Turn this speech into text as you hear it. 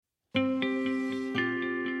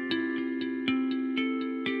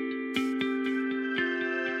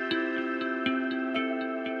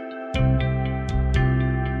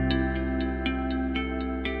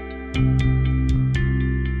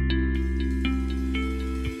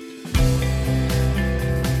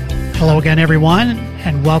Hello again, everyone,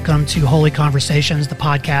 and welcome to Holy Conversations, the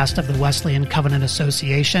podcast of the Wesleyan Covenant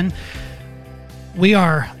Association. We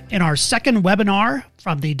are in our second webinar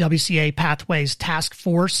from the WCA Pathways Task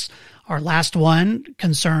Force. Our last one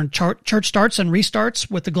concerned church starts and restarts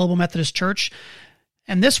with the Global Methodist Church.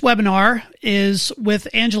 And this webinar is with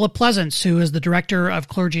Angela Pleasance, who is the Director of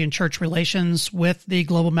Clergy and Church Relations with the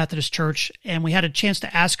Global Methodist Church. And we had a chance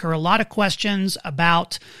to ask her a lot of questions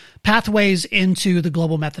about pathways into the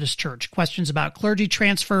Global Methodist Church, questions about clergy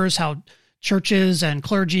transfers, how churches and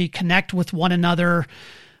clergy connect with one another,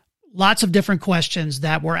 lots of different questions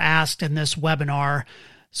that were asked in this webinar.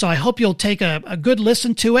 So I hope you'll take a good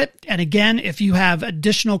listen to it. And again, if you have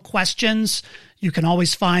additional questions, you can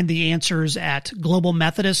always find the answers at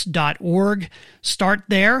globalmethodist.org. Start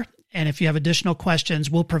there. And if you have additional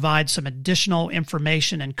questions, we'll provide some additional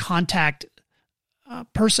information and contact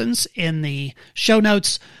persons in the show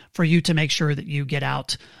notes for you to make sure that you get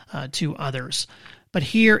out to others. But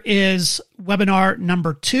here is webinar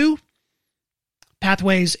number 2,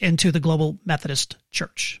 Pathways into the Global Methodist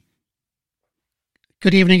Church.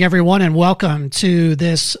 Good evening, everyone, and welcome to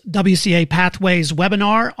this WCA Pathways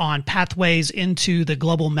webinar on Pathways into the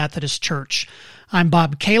Global Methodist Church. I'm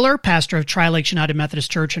Bob Kaler, pastor of Tri-Lakes United Methodist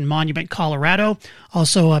Church in Monument, Colorado,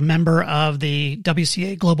 also a member of the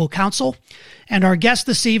WCA Global Council. And our guest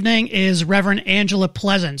this evening is Reverend Angela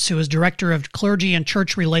Pleasance, who is Director of Clergy and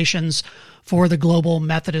Church Relations for the Global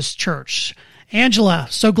Methodist Church. Angela,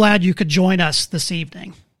 so glad you could join us this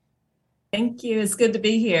evening. Thank you. It's good to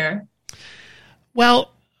be here.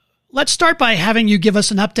 Well, let's start by having you give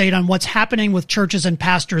us an update on what's happening with churches and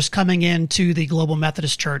pastors coming into the Global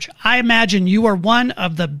Methodist Church. I imagine you are one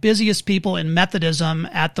of the busiest people in Methodism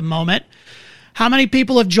at the moment. How many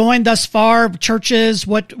people have joined thus far, churches?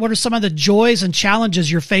 What are some of the joys and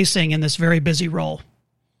challenges you're facing in this very busy role?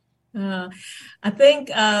 I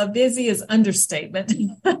think busy is understatement.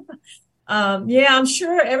 I'm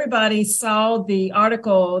sure everybody saw the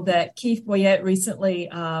article that Keith Boyette recently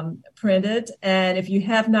printed. And if you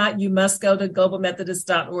have not, you must go to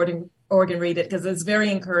globalmethodist.org and read it because it's very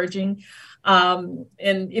encouraging. And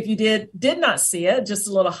if you did not see it, just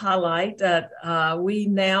a little highlight that we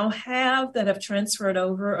now have that have transferred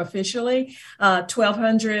over officially,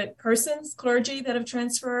 1,200 persons, clergy that have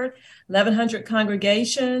transferred, 1,100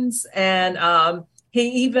 congregations, and he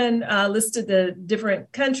even listed the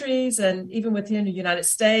different countries and even within the United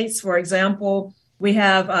States. For example, we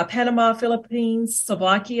have Panama, Philippines,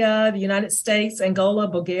 Slovakia, the United States, Angola,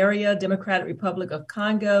 Bulgaria, Democratic Republic of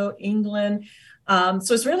Congo, England.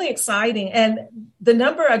 So it's really exciting. And the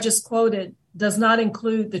number I just quoted does not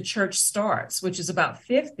include the church starts, which is about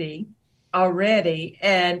 50 already,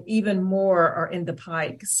 and even more are in the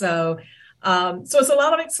pike. So it's a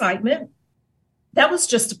lot of excitement. That was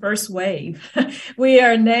just the first wave. We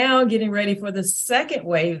are now getting ready for the second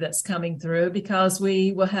wave that's coming through because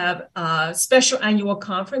we will have special annual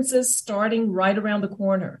conferences starting right around the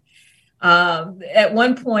corner. At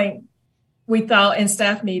one point, we thought in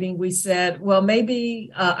staff meeting, we said, well,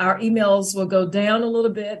 maybe our emails will go down a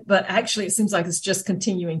little bit, but actually it seems like it's just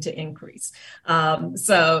continuing to increase.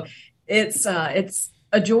 So it's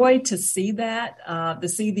a joy to see that, to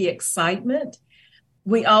see the excitement.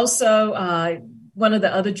 We also, one of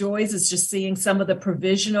the other joys is just seeing some of the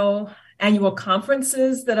provisional annual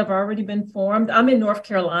conferences that have already been formed. I'm in North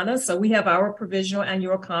Carolina, so we have our provisional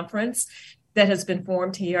annual conference that has been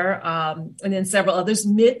formed here. And then several others.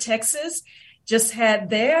 Mid-Texas just had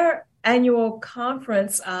their annual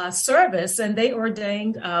conference service, and they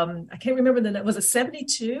ordained, I can't remember the number, was it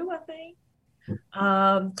 72, I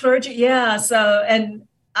think? Clergy, yeah. So, and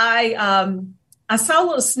I saw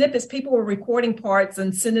little snippets. People were recording parts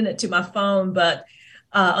and sending it to my phone, but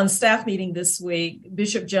on staff meeting this week,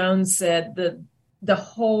 Bishop Jones said the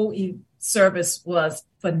whole service was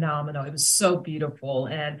phenomenal. It was so beautiful.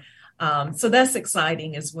 And so that's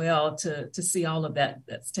exciting as well to see all of that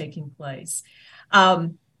that's taking place. As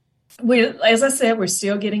I said, we're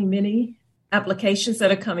still getting many applications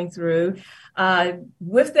that are coming through.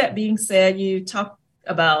 With that being said, you talked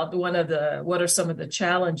about what are some of the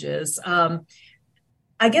challenges.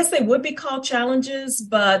 I guess they would be called challenges,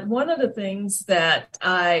 but one of the things that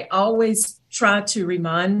I always try to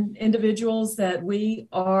remind individuals that we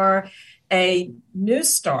are a New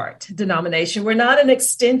Start denomination. We're not an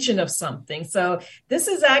extension of something. So this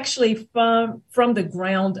is actually from the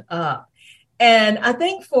ground up. And I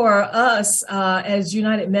think for us as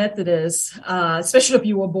United Methodists, especially if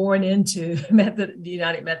you were born into the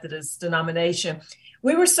United Methodist denomination,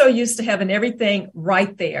 we were so used to having everything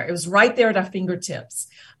right there. It was right there at our fingertips.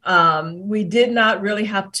 We did not really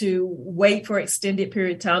have to wait for extended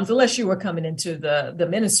period of times unless you were coming into the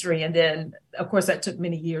ministry. And then, of course, that took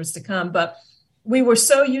many years to come. But we were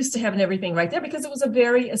so used to having everything right there because it was a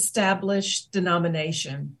very established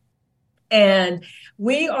denomination. And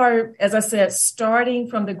we are, as I said, starting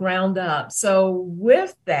from the ground up. So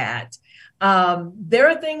with that, there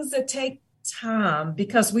are things that take time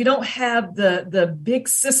because we don't have the big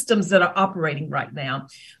systems that are operating right now.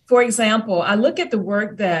 For example, I look at the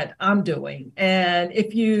work that I'm doing, and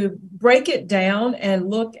if you break it down and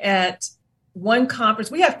look at one conference,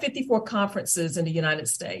 we have 54 conferences in the United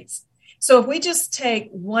States. So if we just take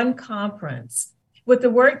one conference, with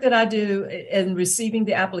the work that I do in receiving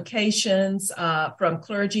the applications from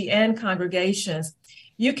clergy and congregations,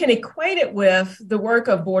 you can equate it with the work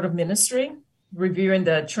of Board of Ministry, reviewing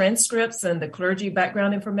the transcripts and the clergy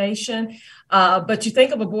background information. But you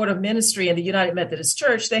think of a Board of Ministry in the United Methodist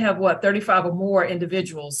Church, they have 35 or more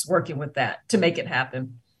individuals working with that to make it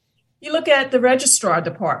happen. You look at the registrar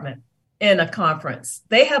department in a conference,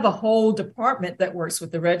 they have a whole department that works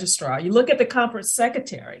with the registrar. You look at the conference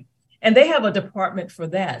secretary, and they have a department for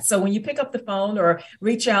that. So when you pick up the phone or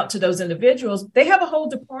reach out to those individuals, they have a whole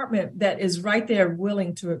department that is right there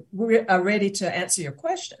ready to answer your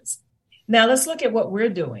questions. Now let's look at what we're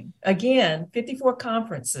doing. Again, 54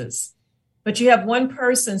 conferences, but you have one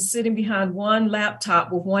person sitting behind one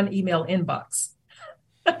laptop with one email inbox.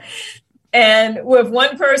 And with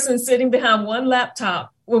one person sitting behind one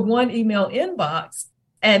laptop with one email inbox,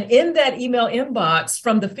 and in that email inbox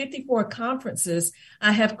from the 54 conferences,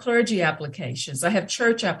 I have clergy applications. I have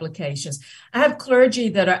church applications. I have clergy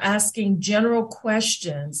that are asking general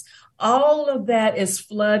questions. All of that is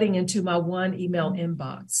flooding into my one email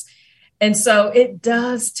inbox. And so it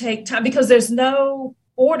does take time because there's no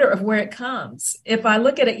order of where it comes. If I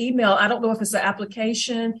look at an email, I don't know if it's an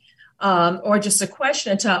application or just a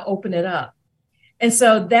question until I open it up. And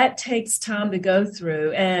so that takes time to go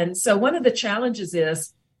through. And so one of the challenges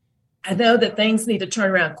is, I know that things need to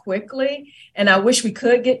turn around quickly, and I wish we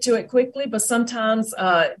could get to it quickly, but sometimes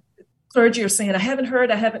clergy are saying, I haven't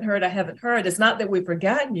heard. It's not that we've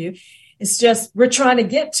forgotten you. It's just we're trying to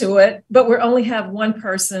get to it, but we only have one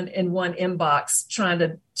person in one inbox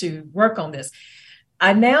trying to work on this.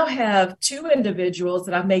 I now have two individuals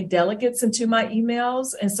that I've made delegates into my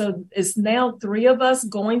emails. And so it's now 3 of us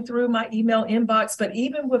going through my email inbox. But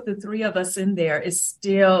even with the 3 of us in there, it's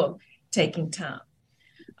still taking time.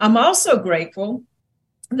 I'm also grateful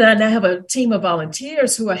that I now have a team of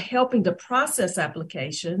volunteers who are helping to process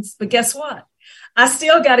applications. But guess what? I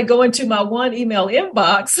still got to go into my one email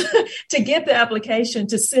inbox to get the application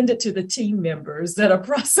to send it to the team members that are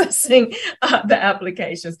processing the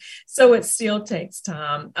applications. So it still takes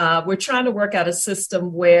time. We're trying to work out a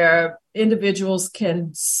system where individuals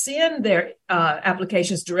can send their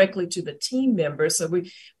applications directly to the team members. So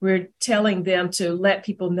we're telling them to let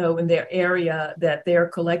people know in their area that they're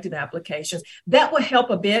collecting applications. That will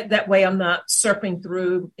help a bit. That way I'm not surfing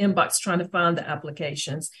through inbox trying to find the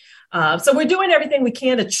applications. So we're doing everything we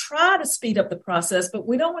can to try to speed up the process, but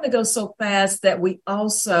we don't want to go so fast that we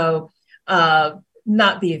also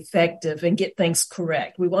not be effective and get things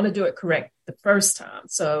correct. We want to do it correct the first time.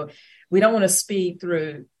 So we don't want to speed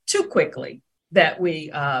through too quickly that we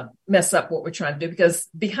mess up what we're trying to do, because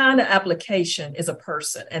behind the application is a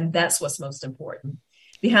person, and that's what's most important.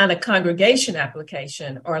 Behind a congregation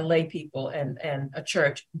application are lay people and a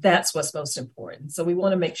church. That's what's most important. So we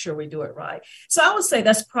want to make sure we do it right. So I would say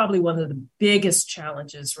that's probably one of the biggest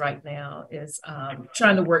challenges right now is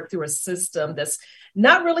trying to work through a system that's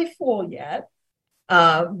not really full yet,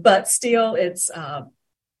 but still it's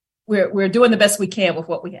we're doing the best we can with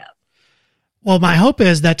what we have. Well, my hope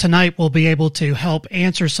is that tonight we'll be able to help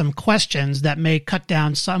answer some questions that may cut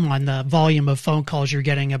down some on the volume of phone calls you're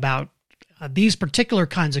getting about these particular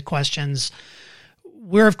kinds of questions.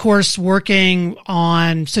 We're, of course, working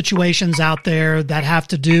on situations out there that have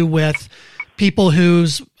to do with people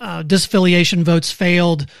whose disaffiliation votes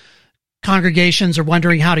failed. Congregations are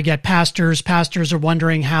wondering how to get pastors. Pastors are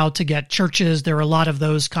wondering how to get churches. There are a lot of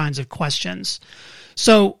those kinds of questions.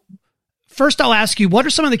 So first, I'll ask you, what are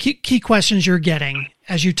some of the key questions you're getting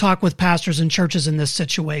as you talk with pastors and churches in this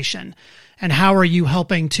situation? And how are you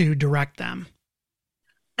helping to direct them?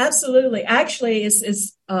 Absolutely. Actually,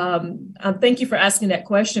 thank you for asking that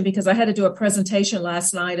question, because I had to do a presentation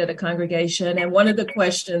last night at a congregation. And one of the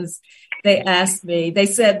questions they asked me, they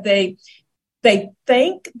said they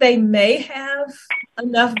think they may have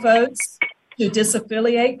enough votes to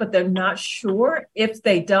disaffiliate, but they're not sure. If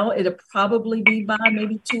they don't, it'll probably be by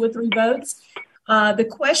maybe 2 or 3 votes. The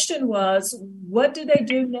question was, what do they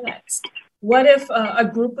do next? What if a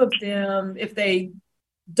group of them, if they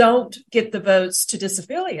don't get the votes to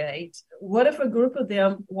disaffiliate, what if a group of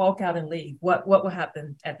them walk out and leave? What will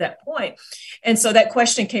happen at that point? And so that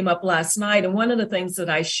question came up last night. And one of the things that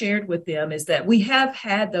I shared with them is that we have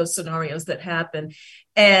had those scenarios that happen.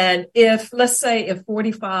 And let's say if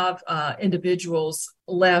 45 individuals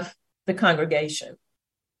left the congregation,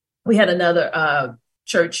 we had another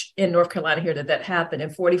church in North Carolina here that happened,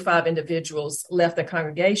 and 45 individuals left the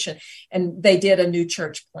congregation, and they did a new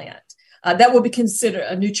church plant. That would be considered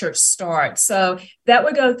a new church start. So that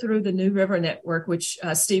would go through the New River Network, which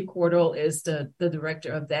Steve Cordell is the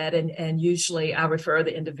director of that. And usually I refer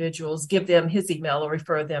the individuals, give them his email or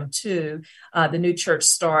refer them to the New Church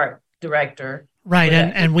Start director. Right.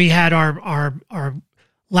 And we had our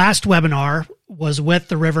last webinar was with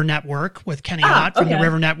the River Network with Kenny Ott from the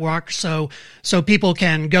River Network. So people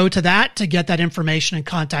can go to that to get that information and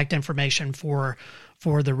contact information for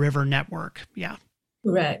the River Network. Yeah.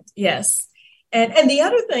 Correct. Yes. And the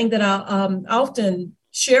other thing that I often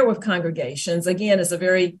share with congregations, again, is a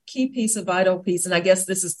very key piece, a vital piece, and I guess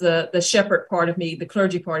this is the shepherd part of me, the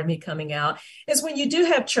clergy part of me coming out, is when you do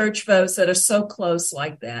have church votes that are so close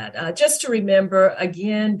like that, just to remember,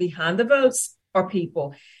 again, behind the votes are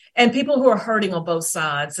people. And people who are hurting on both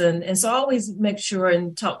sides. And so I always make sure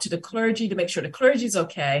and talk to the clergy to make sure the clergy is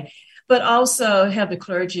okay, but also have the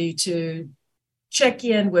clergy to check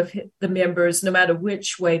in with the members, no matter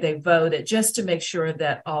which way they voted, just to make sure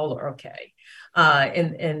that all are okay.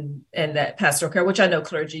 And that pastoral care, which I know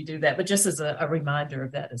clergy do that, but just as a reminder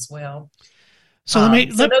of that as well. So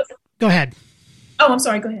go ahead. Oh, I'm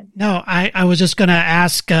sorry. Go ahead. No, I was just going to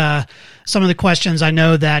ask some of the questions I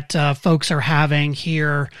know that folks are having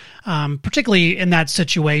here, particularly in that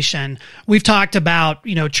situation. We've talked about,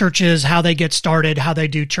 churches, how they get started, how they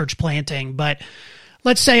do church planting, but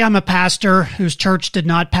let's say I'm a pastor whose church did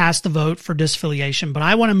not pass the vote for disaffiliation, but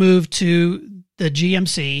I want to move to the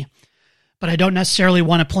GMC, but I don't necessarily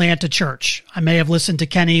want to plant a church. I may have listened to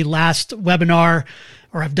Kenny last webinar,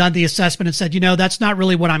 or I've done the assessment and said, that's not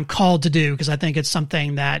really what I'm called to do, because I think it's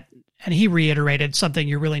something that, and he reiterated, something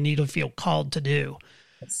you really need to feel called to do.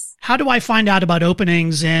 Yes. How do I find out about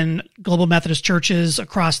openings in Global Methodist churches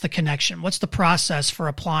across the connection? What's the process for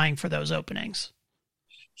applying for those openings?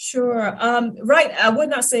 Sure. Right. I would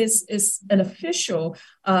not say it's an official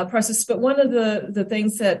process, but one of the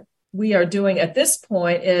things that we are doing at this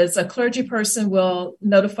point is a clergy person will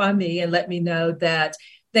notify me and let me know that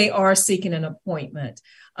they are seeking an appointment.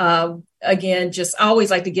 Again, I always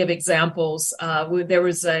like to give examples. There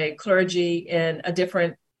was a clergy in a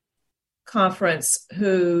different conference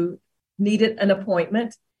who needed an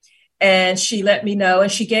appointment. And she let me know,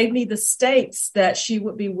 and she gave me the states that she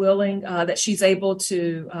would be willing, that she's able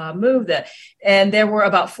to move that. And there were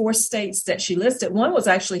about 4 states that she listed. One was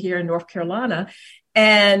actually here in North Carolina.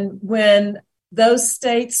 And when those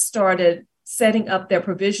states started setting up their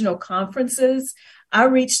provisional conferences, I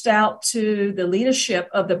reached out to the leadership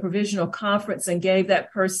of the provisional conference and gave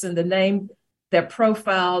that person the name, their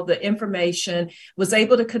profile, the information, was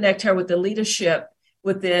able to connect her with the leadership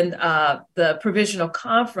within the provisional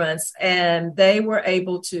conference, and they were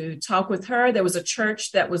able to talk with her. There was a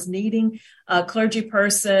church that was needing a clergy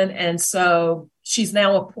person, and so she's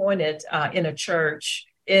now appointed in a church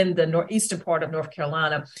in the northeastern part of North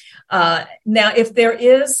Carolina. Now, if there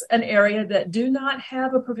is an area that do not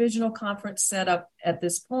have a provisional conference set up at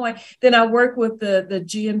this point, then I work with the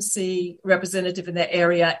GMC representative in that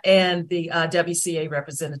area and the WCA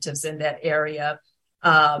representatives in that area,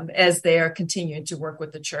 as they're continuing to work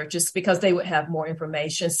with the churches, because they would have more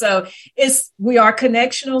information. So we are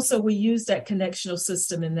connectional. So we use that connectional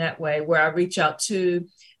system in that way, where I reach out to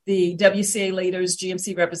the WCA leaders,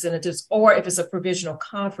 GMC representatives, or if it's a provisional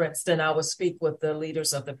conference, then I will speak with the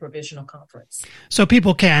leaders of the provisional conference. So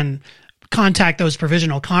people can contact those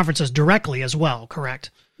provisional conferences directly as well, correct?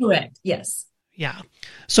 Correct. Yes. Yeah.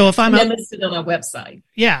 So if I'm listed on our website.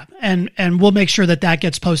 Yeah. And we'll make sure that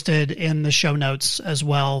gets posted in the show notes as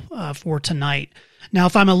well for tonight. Now,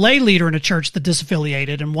 if I'm a lay leader in a church that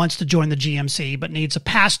disaffiliated and wants to join the GMC but needs a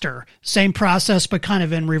pastor, same process, but kind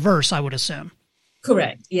of in reverse, I would assume.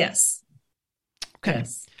 Correct. Yes. Okay.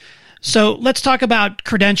 Yes. So let's talk about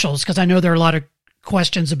credentials, because I know there are a lot of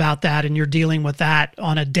questions about that, and you're dealing with that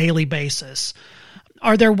on a daily basis.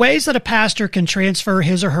 Are there ways that a pastor can transfer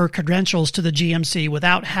his or her credentials to the GMC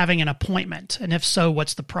without having an appointment? And if so,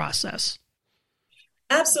 what's the process?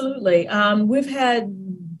 Absolutely. We've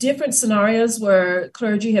had different scenarios where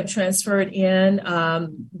clergy have transferred in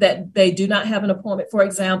that they do not have an appointment. For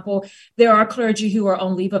example, there are clergy who are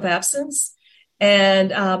on leave of absence.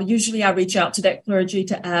 And usually I reach out to that clergy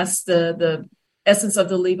to ask the essence of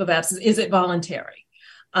the leave of absence. Is it voluntary?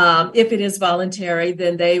 If it is voluntary,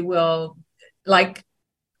 then they will, like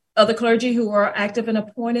other clergy who are active and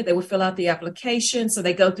appointed, they will fill out the application. So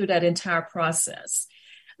they go through that entire process.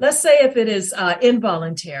 Let's say if it is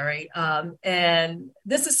involuntary, and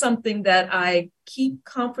this is something that I keep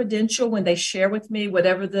confidential when they share with me,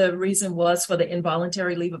 whatever the reason was for the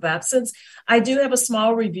involuntary leave of absence. I do have a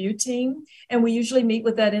small review team, and we usually meet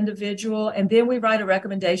with that individual, and then we write a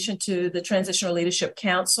recommendation to the Transitional Leadership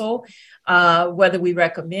Council, whether we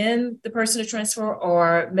recommend the person to transfer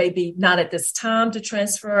or maybe not at this time to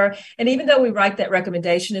transfer. And even though we write that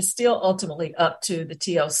recommendation, it's still ultimately up to the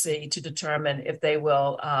TLC to determine if they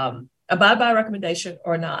will abide by a recommendation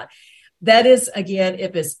or not. That is, again,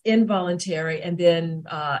 if it's involuntary, and then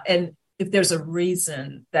and if there's a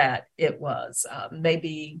reason that it was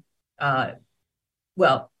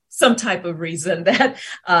some type of reason that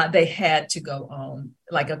they had to go on,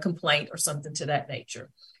 like a complaint or something to that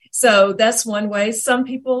nature. So that's one way. Some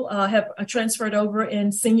people have transferred over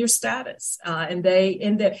in senior status, and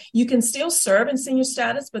you can still serve in senior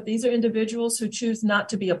status, but these are individuals who choose not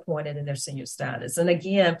to be appointed in their senior status. And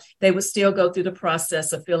again, they would still go through the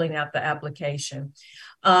process of filling out the application.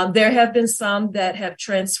 There have been some that have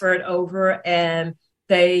transferred over and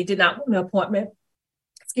they did not want an appointment.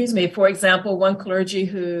 Excuse me. For example, one clergy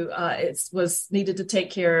who was needed to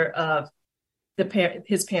take care of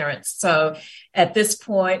his parents. So at this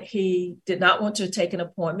point, he did not want to take an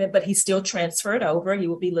appointment, but he still transferred over. He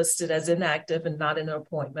will be listed as inactive and not in an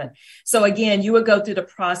appointment. So again, you would go through the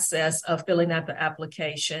process of filling out the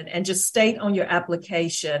application and just state on your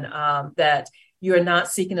application that you're not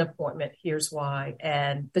seeking an appointment. Here's why.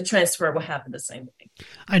 And the transfer will happen the same way.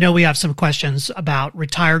 I know we have some questions about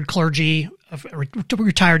retired clergy,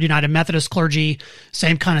 retired United Methodist clergy,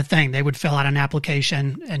 same kind of thing. They would fill out an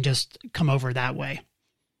application and just come over that way.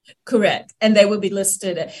 Correct. And they would be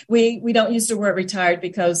listed. We don't use the word retired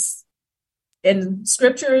because in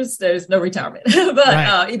scriptures, there's no retirement, but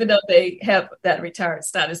right. Even though they have that retired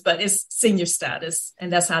status, but it's senior status,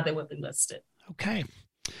 and that's how they would be listed. Okay.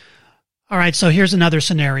 All right, so here's another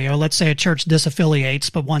scenario. Let's say a church disaffiliates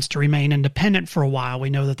but wants to remain independent for a while. We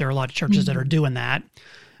know that there are a lot of churches that are doing that,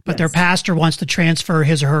 but their pastor wants to transfer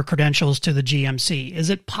his or her credentials to the GMC. Is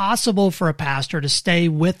it possible for a pastor to stay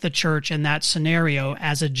with the church in that scenario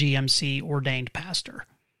as a GMC ordained pastor?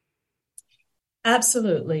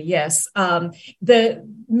 Absolutely, yes.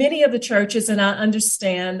 Many of the churches, and I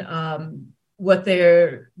understand what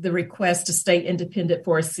the request to stay independent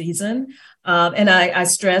for a season, and I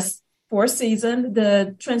stress for a season.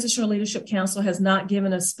 The Transitional Leadership Council has not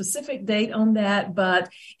given a specific date on that, but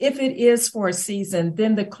if it is for a season,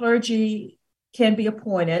 then the clergy can be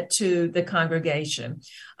appointed to the congregation.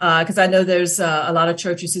 Because I know there's a lot of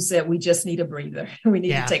churches who said, we just need a breather. We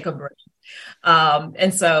need to take a break.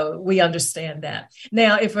 And so we understand that.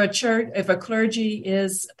 Now, if a clergy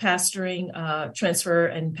is pastoring, transfer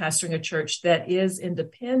and pastoring a church that is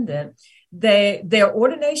independent, their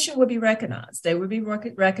ordination would be recognized. They would be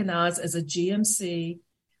recognized as a GMC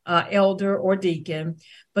elder or deacon,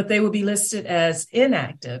 but they would be listed as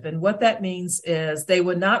inactive. And what that means is they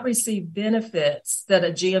would not receive benefits that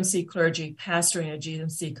a GMC clergy pastoring a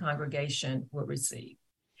GMC congregation would receive.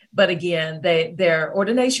 But again, their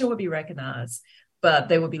ordination would be recognized, but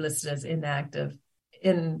they would be listed as inactive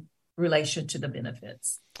in relation to the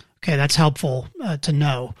benefits. Okay, that's helpful to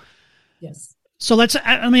know. Yes. So let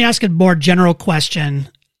me ask a more general question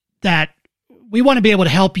that we want to be able to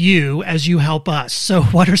help you as you help us. So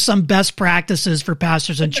what are some best practices for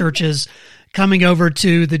pastors and churches coming over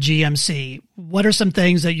to the GMC? What are some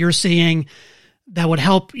things that you're seeing that would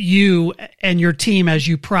help you and your team as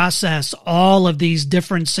you process all of these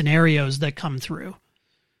different scenarios that come through?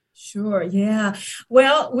 Sure. Yeah.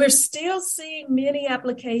 Well, we're still seeing many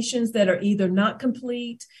applications that are either not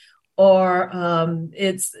complete or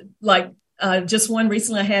it's like just one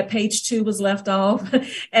recently I had, page 2 was left off.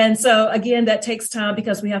 And so again, that takes time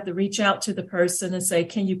because we have to reach out to the person and say,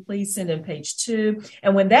 can you please send in page 2?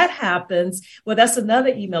 And when that happens, well, that's another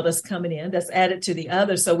email that's coming in that's added to the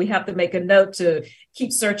other. So we have to make a note to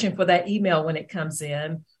keep searching for that email when it comes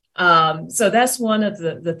in. So that's one of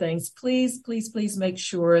the things. Please make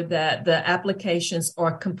sure that the applications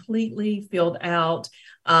are completely filled out,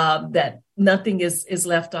 that nothing is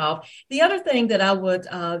left off. The other thing that I would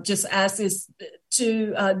just ask is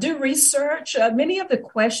to do research. Many of the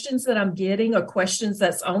questions that I'm getting are questions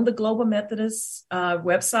that's on the Global Methodist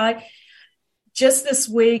website. Just this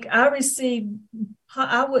week, I received,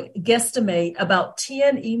 I would guesstimate about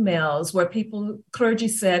 10 emails where clergy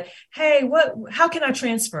said, hey, how can I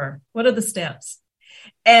transfer? What are the steps?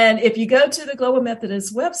 And if you go to the Global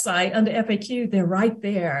Methodist website under FAQ, they're right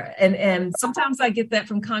there. And sometimes I get that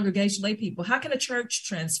from congregation lay people. How can a church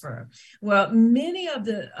transfer? Well, many of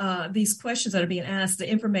these questions that are being asked, the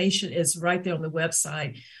information is right there on the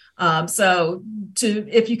website. So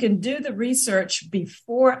if you can do the research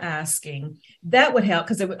before asking, that would help,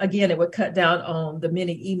 because it would cut down on the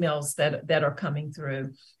many emails that are coming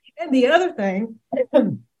through. And the other thing,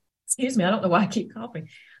 excuse me, I don't know why I keep coughing,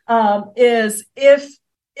 is if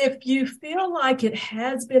you feel like it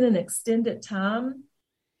has been an extended time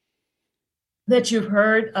that you've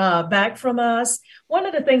heard back from us, one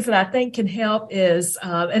of the things that I think can help is,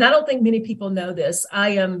 and I don't think many people know this,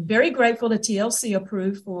 I am very grateful that TLC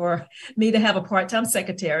approved for me to have a part-time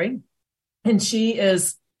secretary, and she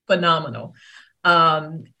is phenomenal.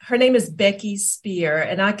 Her name is Becky Spear,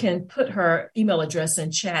 and I can put her email address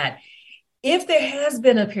in chat. If there has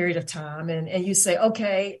been a period of time and you say,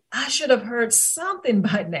 okay, I should have heard something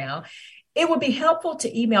by now, it would be helpful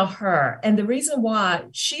to email her. And the reason why,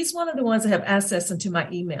 she's one of the ones that have access into my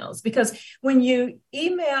emails, because when you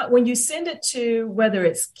send it to, whether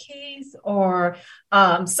it's Keith or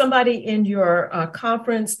somebody in your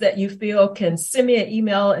conference that you feel can send me an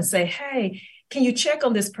email and say, hey, can you check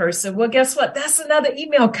on this person? Well, guess what? That's another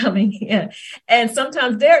email coming in. And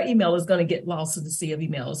sometimes their email is going to get lost in the sea of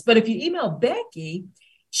emails. But if you email Becky,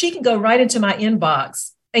 she can go right into my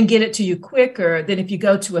inbox and get it to you quicker than if you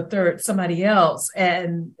go to somebody else,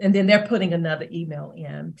 and then they're putting another email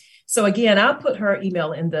in. So again, I'll put her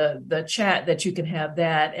email in the chat that you can have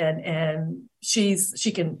that, and she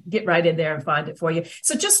can get right in there and find it for you.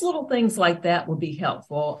 So just little things like that would be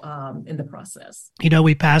helpful in the process.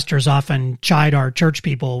 We pastors often chide our church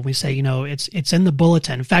people. We say, it's in the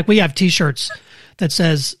bulletin. In fact, we have T-shirts that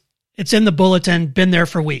says it's in the bulletin, been there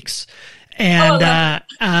for weeks. And,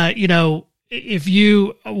 if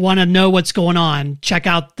you want to know what's going on, check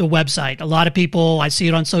out the website. A lot of people, I see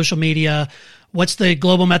it on social media. What's the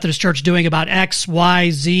Global Methodist Church doing about X, Y,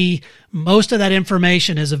 Z? Most of that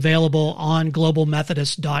information is available on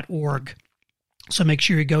globalmethodist.org. So make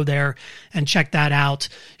sure you go there and check that out.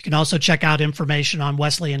 You can also check out information on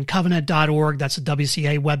wesleyancovenant.org. That's the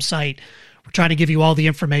WCA website. We're trying to give you all the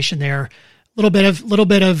information there. Little bit of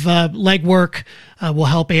legwork will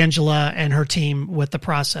help Angela and her team with the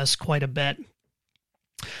process quite a bit.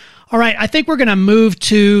 All right, I think we're going to move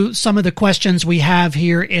to some of the questions we have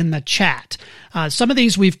here in the chat. Some of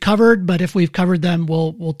these we've covered, but if we've covered them,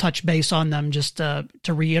 we'll touch base on them just to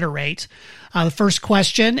reiterate. The first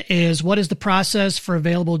question is, what is the process for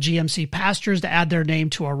available GMC pastors to add their name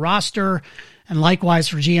to a roster? And likewise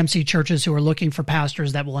for GMC churches who are looking for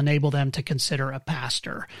pastors that will enable them to consider a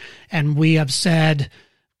pastor. And we have said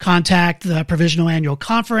contact the Provisional Annual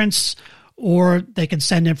Conference, or they can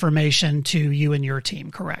send information to you and your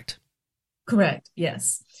team, correct? Correct,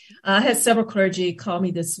 yes. I had several clergy call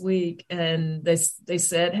me this week, and they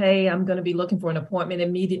said, hey, I'm going to be looking for an appointment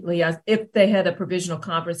immediately. If they had a provisional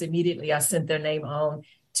conference, immediately I sent their name on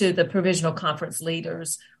to the provisional conference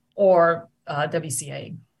leaders or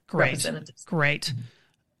WCA. Great.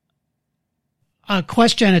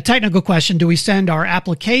 A technical question. Do we send our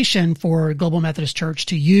application for Global Methodist Church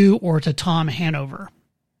to you or to Tom Hanover?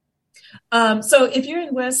 So if you're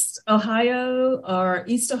in West Ohio or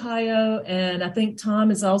East Ohio, and I think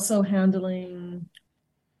Tom is also handling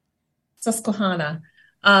Susquehanna,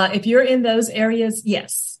 if you're in those areas,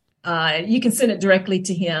 yes. You can send it directly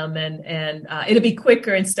to him, and it'll be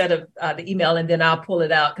quicker instead of the email, and then I'll pull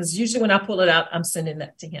it out, because usually when I pull it out, I'm sending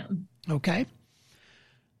that to him. Okay.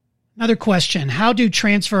 Another question. How do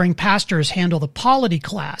transferring pastors handle the polity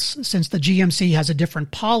class, since the GMC has a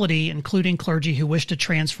different polity, including clergy who wish to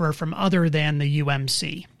transfer from other than the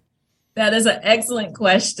UMC? That is an excellent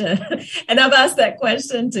question. And I've asked that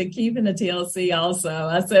question to Keith and the TLC also.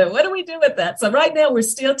 I said, what do we do with that? So right now we're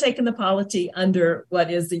still taking the polity under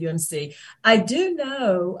what is the UMC. I do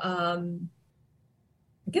know,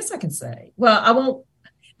 I guess I can say,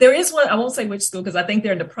 there is one, I won't say which school, because I think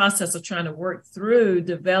they're in the process of trying to work through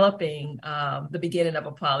developing the beginning of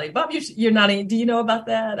a poly. Bob, you're nodding. Do you know about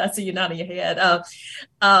that? I see you nodding your head,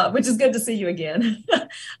 which is good to see you again.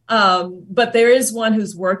 But there is one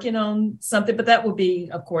who's working on something, but that will be,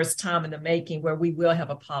 of course, time in the making, where we will have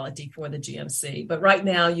a polity for the GMC. But right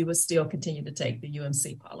now, you will still continue to take the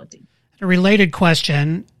UMC polity. A related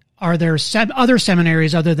question, are there other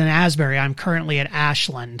seminaries other than Asbury? I'm currently at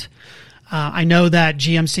Ashland. I know that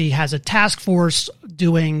GMC has a task force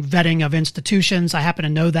doing vetting of institutions. I happen to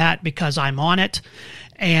know that because I'm on it.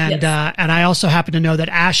 And yes. And I also happen to know that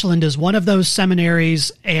Ashland is one of those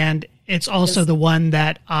seminaries, and it's also the one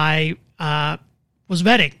that I was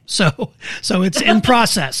vetting. So it's in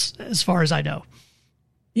process as far as I know.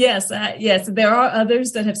 Yes, there are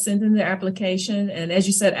others that have sent in their application. And as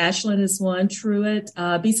you said, Ashland is one, Truett,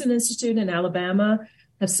 Beeson Institute in Alabama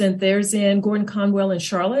have sent theirs in. Gordon Conwell in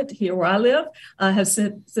Charlotte, here where I live, have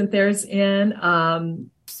sent theirs in.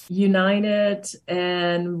 United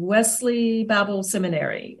and Wesley Bible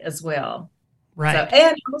Seminary as well. Right.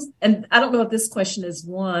 So, and I don't know if this question is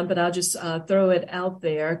one, but I'll just throw it out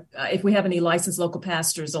there. If we have any licensed local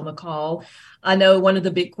pastors on the call, I know one of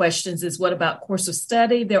the big questions is what about course of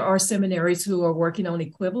study? There are seminaries who are working on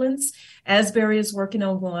equivalents. Asbury is working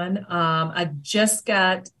on one. I just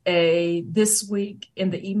got this week in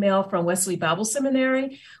the email from Wesley Bible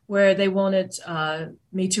Seminary where they wanted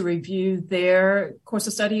me to review their course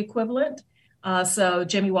of study equivalent. So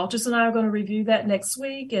Jamie Walters and I are going to review that next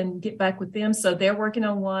week and get back with them. So they're working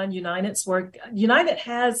on one. United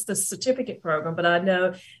has the certificate program, but I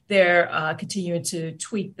know they're continuing to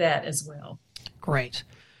tweak that as well. Great.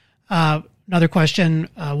 Another question,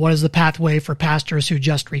 what is the pathway for pastors who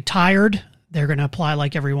just retired? They're going to apply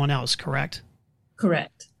like everyone else, correct?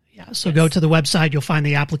 Correct. Yeah. So Go to the website. You'll find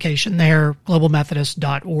the application there,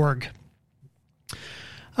 globalmethodist.org.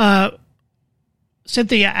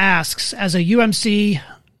 Cynthia asks, as a UMC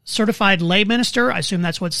certified lay minister, I assume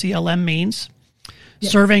that's what CLM means,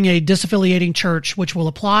 yes, serving a disaffiliating church, which will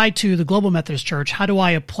apply to the Global Methodist Church, how do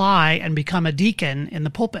I apply and become a deacon in the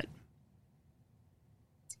pulpit?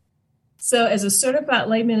 So as a certified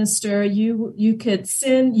lay minister, you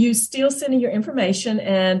still send in your information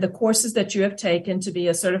and the courses that you have taken to be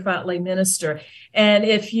a certified lay minister. And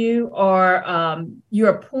if you are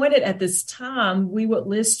you're appointed at this time, we would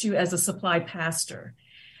list you as a supply pastor.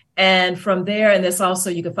 And from there, and this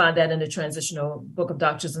also, you can find that in the Transitional Book of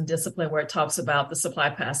Doctrines and Discipline, where it talks about the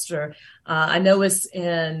supply pastor. I know it's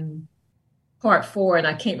in Part 4, and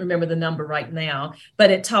I can't remember the number right now,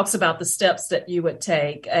 but it talks about the steps that you would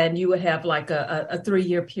take, and you would have like a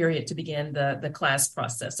 3-year period to begin the class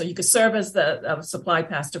process. So you could serve as the supply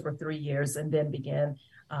pastor for 3 years and then begin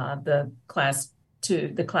the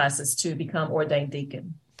classes to become ordained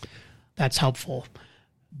deacon. That's helpful.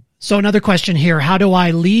 So another question here, how do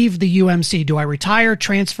I leave the UMC? Do I retire,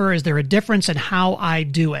 transfer? Is there a difference in how I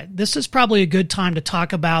do it? This is probably a good time to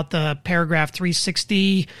talk about the paragraph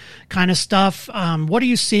 360 kind of stuff. What are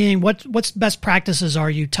you seeing? What's best practices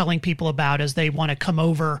are you telling people about as they want to come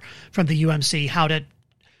over from the UMC? How to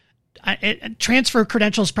transfer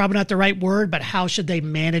credentials is probably not the right word, but how should they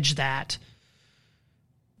manage that?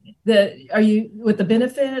 Are you with the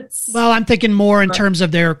benefits? Well, I'm thinking more in terms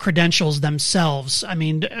of their credentials themselves. I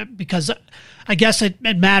mean, because I guess it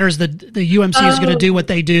matters that the UMC is going to do what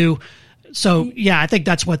they do. So, yeah, I think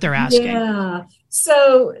that's what they're asking. Yeah.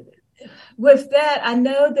 So with that, I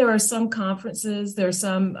know there are some conferences. There are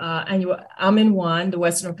some annual. I'm in one, the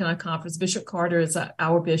Western North Carolina Conference. Bishop Carter is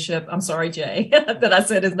our bishop. I'm sorry, Jay, that I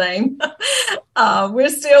said his name. We're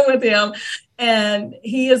still with him. And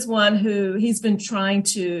he is one he's been trying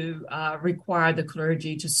to require the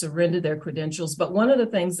clergy to surrender their credentials. But one of the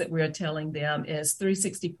things that we're telling them is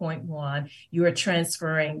 360.1, you are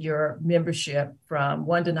transferring your membership from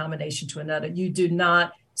one denomination to another. You do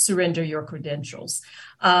not surrender your credentials.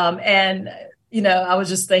 I was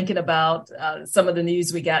just thinking about some of the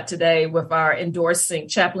news we got today with our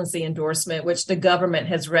chaplaincy endorsement, which the government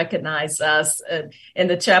has recognized us in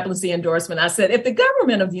the chaplaincy endorsement. I said, if the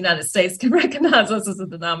government of the United States can recognize us as a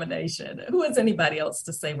denomination, who is anybody else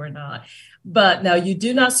to say we're not? But no, you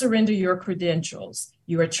do not surrender your credentials.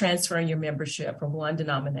 You are transferring your membership from one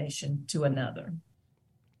denomination to another.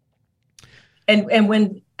 And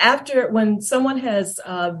when someone has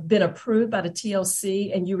been approved by the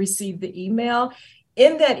TLC and you receive the email,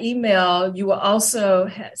 in that email, you will also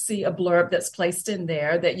see a blurb that's placed in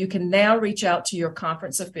there that you can now reach out to your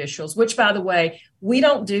conference officials, which, by the way, we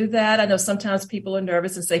don't do that. I know sometimes people are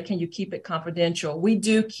nervous and say, can you keep it confidential? We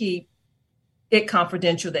do keep it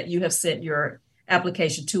confidential that you have sent your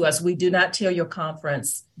application to us. We do not tell your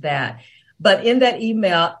conference that. But in that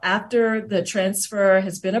email, after the transfer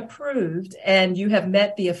has been approved and you have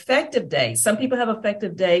met the effective date, some people have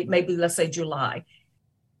effective date, maybe let's say July.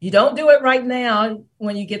 You don't do it right now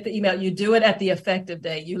when you get the email. You do it at the effective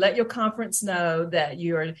date. You let your conference know that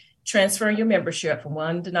you're transferring your membership from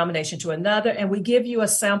one denomination to another. And we give you a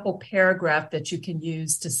sample paragraph that you can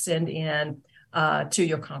use to send in to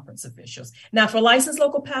your conference officials. Now, for licensed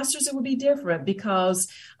local pastors, it would be different because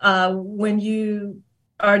when you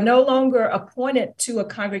are no longer appointed to a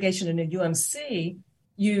congregation in a UMC,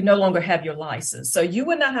 you no longer have your license. So you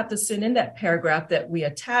would not have to send in that paragraph that we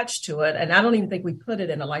attach to it. And I don't even think we put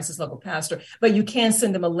it in a licensed local pastor, but you can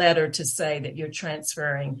send them a letter to say that you're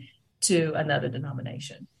transferring to another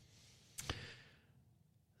denomination.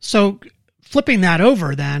 So flipping that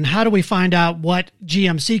over then, how do we find out what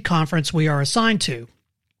GMC conference we are assigned to?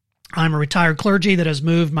 I'm a retired clergy that has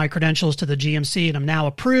moved my credentials to the GMC and I'm now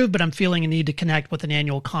approved, but I'm feeling a need to connect with an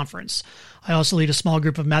annual conference. I also lead a small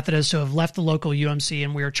group of Methodists who have left the local UMC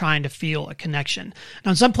and we are trying to feel a connection.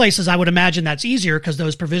 Now, in some places, I would imagine that's easier because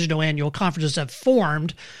those provisional annual conferences have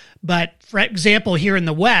formed. But for example, here in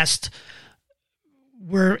the West,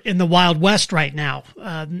 we're in the Wild West right now.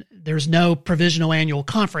 There's no provisional annual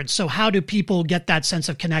conference. So how do people get that sense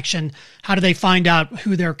of connection? How do they find out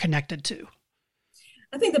who they're connected to?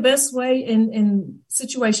 I think the best way in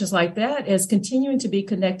situations like that is continuing to be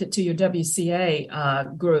connected to your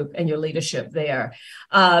WCA group and your leadership there.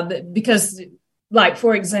 Because, like,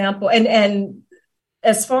 for example, and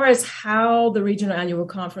as far as how the regional annual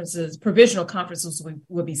conferences, provisional conferences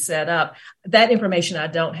will be set up, that information I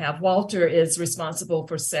don't have. Walter is responsible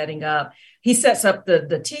for setting up. He sets up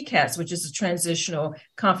the TCATs, which is the transitional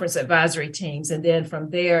conference advisory teams. And then from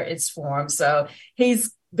there, it's formed. So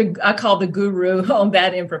he's I call the guru on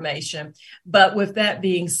that information. But with that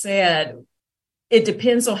being said, it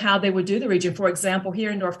depends on how they would do the region. For example,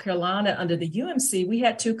 here in North Carolina, under the UMC, we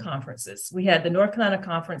had two conferences. We had the North Carolina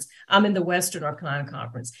Conference. I'm in the Western North Carolina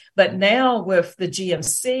Conference. But now with the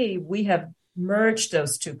GMC, we have merged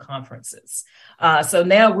those two conferences. So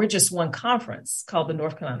now we're just one conference called the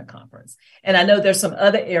North Carolina Conference. And I know there's some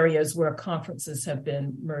other areas where conferences have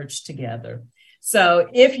been merged together. So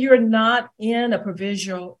if you're not in a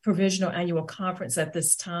provisional annual conference at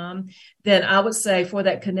this time, then I would say for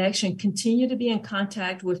that connection, continue to be in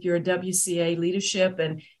contact with your WCA leadership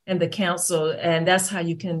and the council. And that's how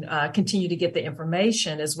you can continue to get the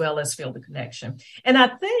information as well as feel the connection. And I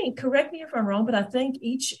think, correct me if I'm wrong, but I think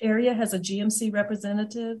each area has a GMC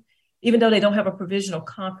representative, even though they don't have a provisional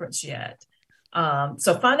conference yet.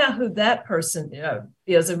 So find out who that person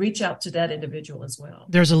is and reach out to that individual as well.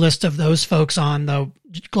 There's a list of those folks on the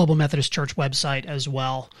Global Methodist Church website as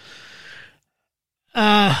well.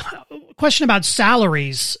 Question about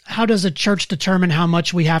salaries. How does a church determine how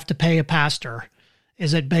much we have to pay a pastor?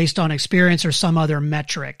 Is it based on experience or some other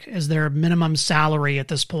metric? Is there a minimum salary at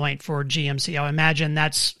this point for GMC? I imagine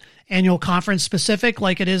that's annual conference specific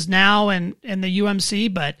like it is now in the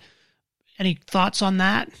UMC, but any thoughts on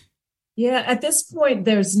that? Yeah, at this point,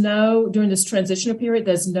 during this transitional period,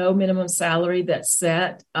 there's no minimum salary that's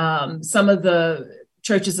set. Some of the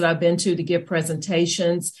churches that I've been to give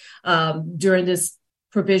presentations during this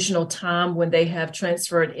provisional time when they have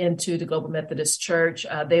transferred into the Global Methodist Church,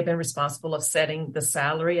 they've been responsible of setting the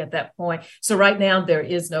salary at that point. So right now, there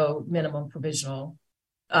is no minimum provisional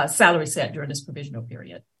salary set during this provisional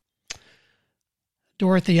period.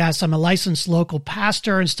 Dorothy asks, I'm a licensed local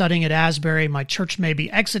pastor and studying at Asbury. My church may be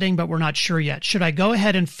exiting, but we're not sure yet. Should I go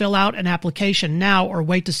ahead and fill out an application now or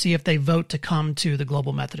wait to see if they vote to come to the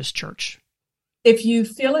Global Methodist Church? If you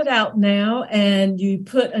fill it out now and you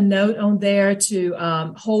put a note on there to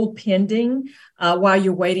hold pending while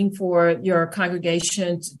you're waiting for your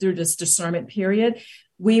congregation through this discernment period,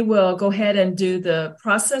 we will go ahead and do the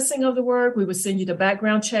processing of the work. We will send you the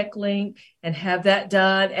background check link and have that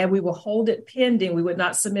done, and we will hold it pending. We would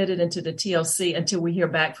not submit it into the TLC until we hear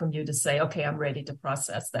back from you to say, okay, I'm ready to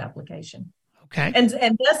process the application. Okay.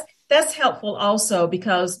 And that's helpful also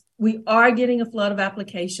because we are getting a flood of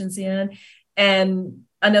applications in. And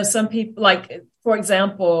I know some people, like, for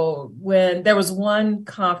example, when there was one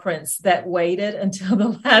conference that waited until the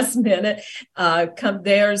last minute, I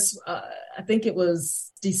think it was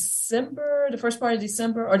December, the first part of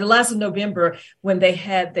December, or the last of November, when they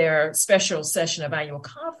had their special session of annual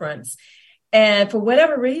conference. And for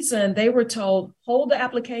whatever reason, they were told, hold the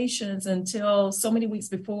applications until so many weeks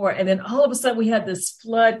before. And then all of a sudden we had this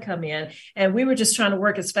flood come in and we were just trying to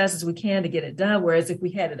work as fast as we can to get it done. Whereas if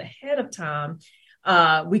we had it ahead of time,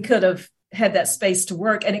 we could have had that space to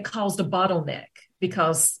work, and it caused a bottleneck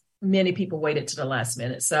because many people waited to the last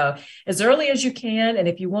minute. So as early as you can. And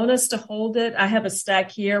if you want us to hold it, I have a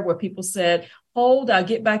stack here where people said, hold, I'll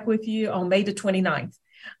get back with you on May the 29th.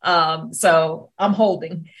 So I'm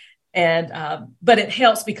holding. But it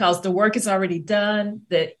helps because the work is already done.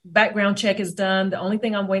 The background check is done. The only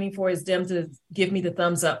thing I'm waiting for is them to give me the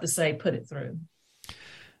thumbs up to say, put it through.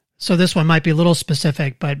 So this one might be a little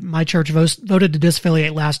specific, but my church voted to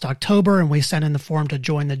disaffiliate last October, and we sent in the form to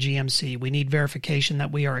join the GMC. We need verification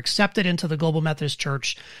that we are accepted into the Global Methodist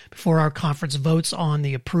Church before our conference votes on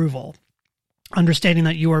the approval. Understanding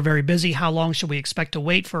that you are very busy, how long should we expect to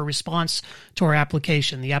wait for a response to our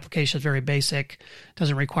application? The application is very basic,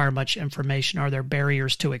 doesn't require much information. Are there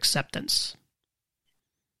barriers to acceptance?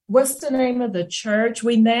 What's the name of the church?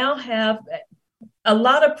 We now have, A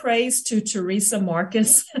lot of praise to Teresa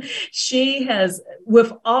Marcus. She has,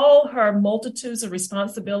 with all her multitudes of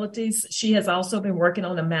responsibilities, she has also been working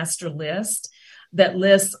on a master list that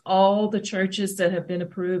lists all the churches that have been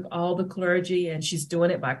approved, all the clergy, and she's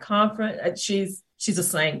doing it by conference. She's a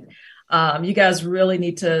saint. You guys really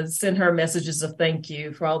need to send her messages of thank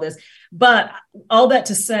you for all this. But all that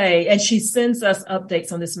to say, and she sends us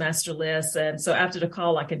updates on this master list. And so after the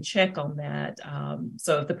call, I can check on that.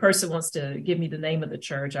 So if the person wants to give me the name of the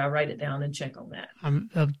church, I'll write it down and check on that.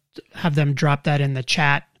 I'll have them drop that in the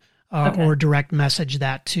chat Okay. or direct message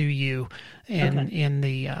that to you in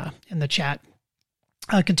the chat.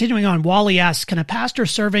 Continuing on, Wally asks, can a pastor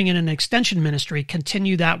serving in an extension ministry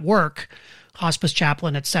continue that work, hospice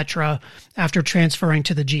chaplain, etc., after transferring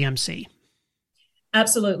to the GMC?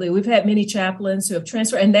 Absolutely. We've had many chaplains who have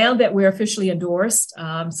transferred, and now that we're officially endorsed,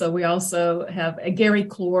 so we also have Gary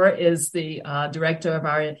Clore is the director of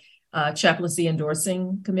our chaplaincy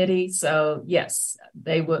endorsing committee. So yes,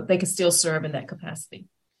 they can still serve in that capacity.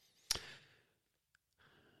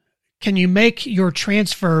 Can you make your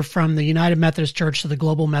transfer from the United Methodist Church to the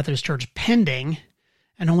Global Methodist Church pending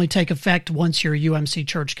and only take effect once your UMC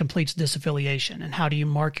church completes disaffiliation? And how do you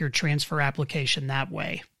mark your transfer application that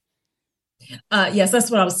way? Yes, that's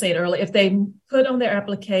what I was saying earlier. If they put on their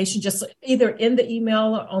application, just either in the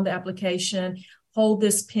email or on the application, hold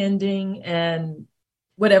this pending and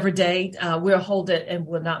whatever date, we'll hold it and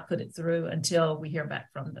will not put it through until we hear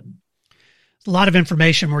back from them. A lot of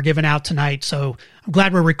information we're giving out tonight, so I'm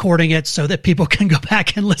glad we're recording it so that people can go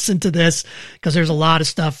back and listen to this, because there's a lot of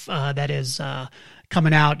stuff that is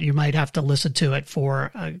coming out. You might have to listen to it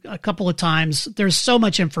for a couple of times. There's so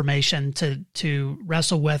much information to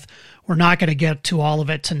wrestle with. We're not going to get to all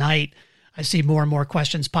of it tonight. I see more and more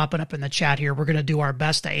questions popping up in the chat here. We're going to do our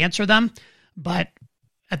best to answer them, but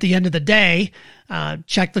at the end of the day,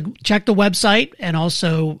 check the website, and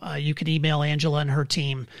also you can email Angela and her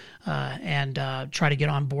team and try to get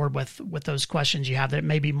on board with those questions you have that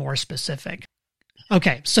may be more specific.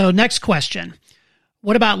 Okay, so next question.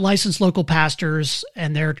 What about licensed local pastors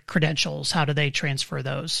and their credentials? How do they transfer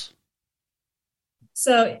those?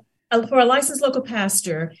 So for a licensed local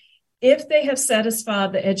pastor, if they have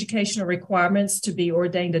satisfied the educational requirements to be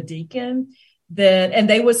ordained a deacon, then, and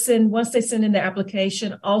they would send, once they send in their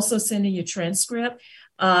application, also send in your transcript.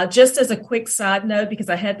 Just as a quick side note, because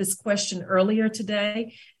I had this question earlier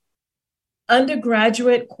today,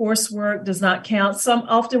 undergraduate coursework does not count.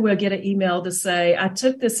 Often we'll get an email to say, I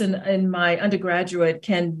took this in my undergraduate,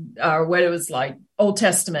 where it was like Old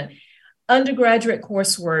Testament. Undergraduate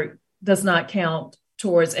coursework does not count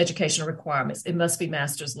towards educational requirements. It must be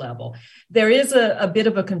master's level. There is a bit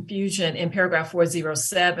of a confusion in paragraph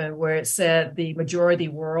 407 where it said the majority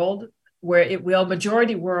world,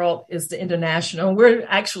 majority world is the international. We're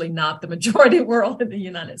actually not the majority world in the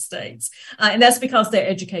United States. And that's because their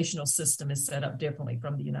educational system is set up differently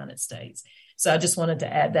from the United States. So I just wanted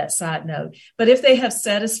to add that side note. But if they have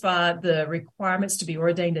satisfied the requirements to be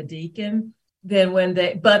ordained a deacon, then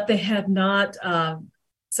they have not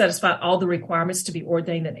satisfied all the requirements to be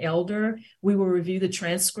ordained an elder, we will review the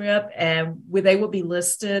transcript and they will be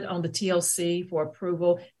listed on the TLC for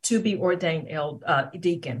approval to be ordained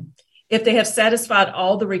deacon. If they have satisfied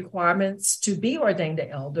all the requirements to be ordained an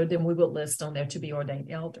elder, then we will list on there to be ordained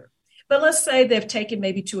elder. But let's say they've taken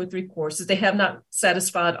maybe 2 or 3 courses. They have not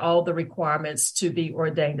satisfied all the requirements to be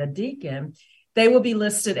ordained a deacon. They will be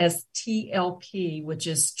listed as TLP, which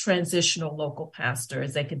is transitional local pastor,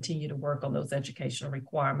 as they continue to work on those educational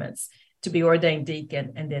requirements to be ordained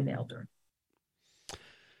deacon and then elder.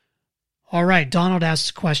 All right. Donald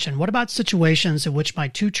asks a question. What about situations in which my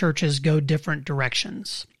 2 churches go different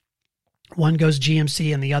directions? One goes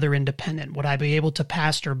GMC and the other independent. Would I be able to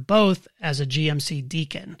pastor both as a GMC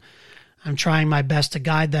deacon? I'm trying my best to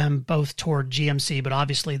guide them both toward GMC, but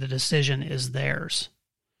obviously the decision is theirs.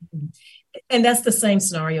 And that's the same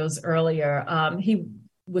scenario as earlier. He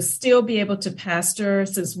would still be able to pastor,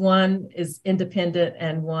 since one is independent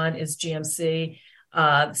and one is GMC,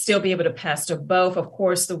 still be able to pastor both. Of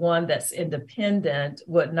course, the one that's independent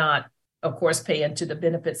would not, of course, pay into the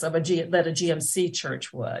benefits of that a GMC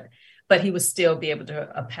church would, but he would still be able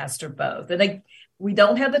to pastor both. And we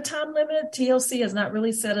don't have the time limit. TLC has not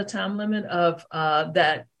really set a time limit of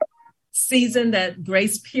that season, that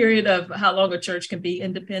grace period of how long a church can be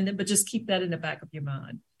independent, but just keep that in the back of your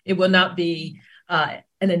mind. It will not be an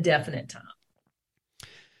indefinite time.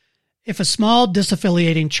 If a small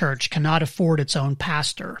disaffiliating church cannot afford its own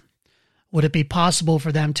pastor, would it be possible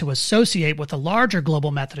for them to associate with a larger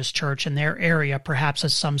Global Methodist church in their area, perhaps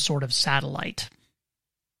as some sort of satellite?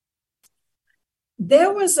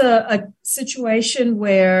 There was a situation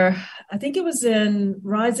where I think it was in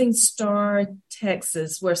Rising Star,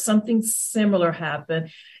 Texas, where something similar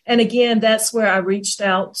happened. And again, that's where I reached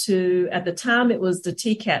out to, at the time, it was the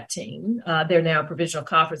TCAT team. They're now a provisional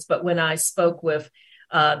conference. But when I spoke with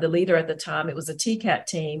the leader at the time, it was a TCAT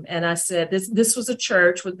team. And I said, this was a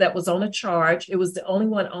church that was on a charge. It was the only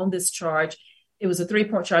one on this charge. It was a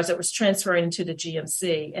 3-point charge that was transferring into the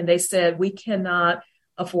GMC. And they said, we cannot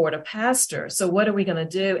afford a pastor. So what are we going to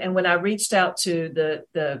do? And when I reached out to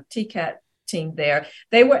the TCAT team there,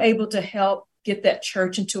 they were able to help get that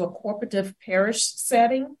church into a cooperative parish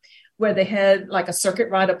setting where they had like a circuit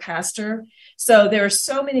rider pastor. So there are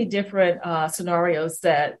so many different scenarios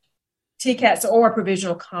that TCATs or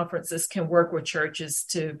provisional conferences can work with churches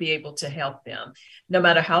to be able to help them. No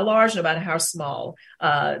matter how large, no matter how small,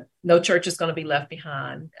 no church is going to be left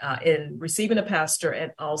behind in receiving a pastor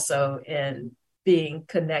and also in being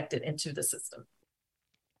connected into the system.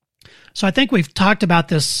 So I think we've talked about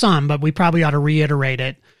this some, but we probably ought to reiterate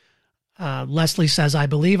it. Leslie says, I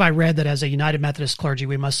believe I read that as a United Methodist clergy,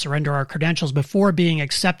 we must surrender our credentials before being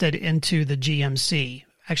accepted into the GMC.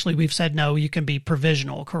 Actually, we've said no, you can be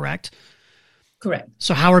provisional, correct? Correct.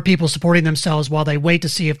 So how are people supporting themselves while they wait to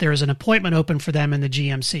see if there is an appointment open for them in the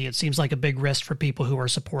GMC? It seems like a big risk for people who are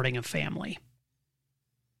supporting a family.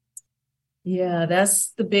 Yeah,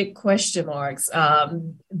 that's the big question marks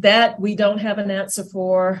that we don't have an answer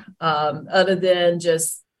for other than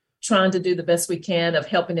just trying to do the best we can of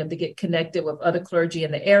helping them to get connected with other clergy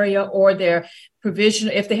in the area or their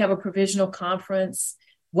provisional, if they have a provisional conference,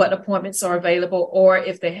 what appointments are available, or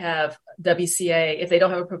if they have WCA, if they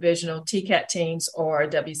don't have a provisional, TCAT teams or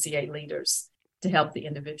WCA leaders to help the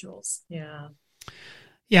individuals. Yeah.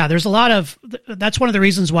 Yeah, there's a lot of, that's one of the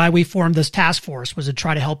reasons why we formed this task force was to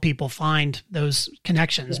try to help people find those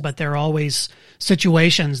connections, yes. But there are always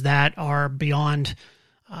situations that are beyond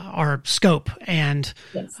our scope. And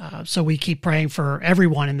yes. So we keep praying for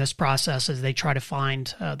everyone in this process as they try to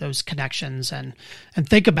find those connections and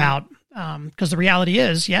think about, because the reality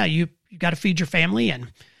is, yeah, you got to feed your family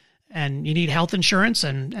and you need health insurance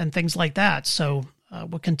and things like that. So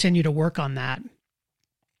we'll continue to work on that.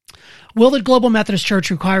 Will the Global Methodist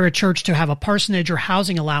Church require a church to have a parsonage or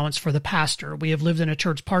housing allowance for the pastor? We have lived in a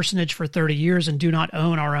church parsonage for 30 years and do not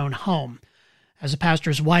own our own home. As a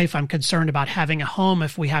pastor's wife, I'm concerned about having a home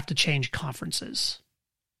if we have to change conferences.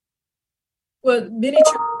 Well, many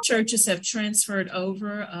churches have transferred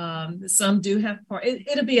over. Some do have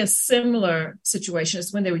it'll be a similar situation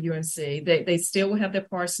as when they were UMC. They still will have their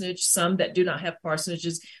parsonage. Some that do not have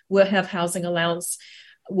parsonages will have housing allowance.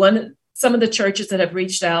 Some of the churches that have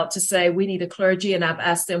reached out to say we need a clergy, and I've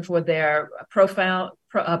asked them for their profile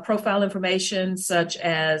information, such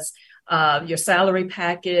as your salary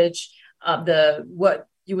package, what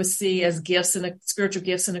you would see as gifts and spiritual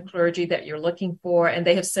gifts in a clergy that you're looking for, and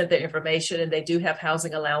they have sent their information, and they do have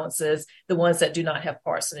housing allowances. The ones that do not have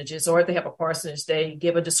parsonages, or if they have a parsonage, they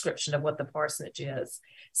give a description of what the parsonage is.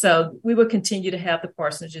 So we will continue to have the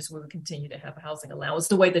parsonages. We will continue to have a housing allowance,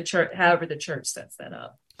 the way the church, however the church sets that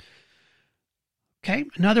up. Okay,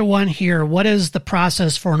 another one here. What is the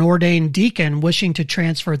process for an ordained deacon wishing to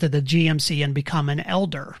transfer to the GMC and become an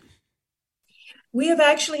elder? We have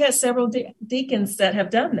actually had several deacons that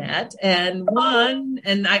have done that. And one,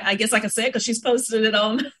 and I guess I can say it because she's posted it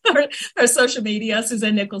on her social media,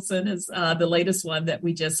 Suzanne Nicholson is the latest one that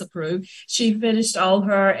we just approved. She finished all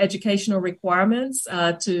her educational requirements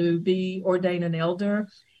to be ordained an elder.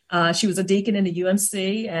 She was a deacon in the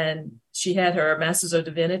UMC, and she had her Master's of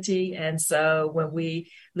Divinity. And so when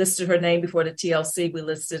we listed her name before the TLC, we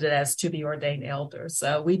listed it as to be ordained elder.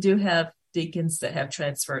 So we do have deacons that have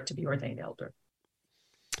transferred to be ordained elder.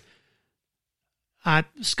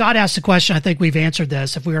 Scott asked the question, I think we've answered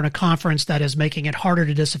this. If we are in a conference that is making it harder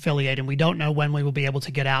to disaffiliate and we don't know when we will be able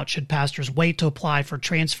to get out, should pastors wait to apply for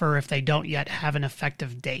transfer if they don't yet have an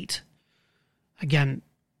effective date? Again.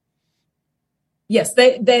 Yes,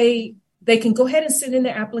 they can go ahead and send in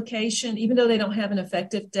their application. Even though they don't have an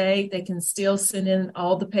effective date, they can still send in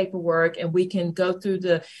all the paperwork, and we can go through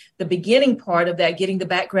the beginning part of that, getting the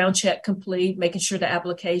background check complete, making sure the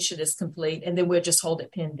application is complete, and then we'll just hold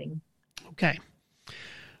it pending. Okay.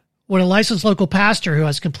 Would a licensed local pastor who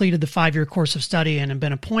has completed the 5-year course of study and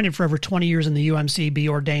been appointed for over 20 years in the UMC be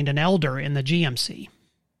ordained an elder in the GMC?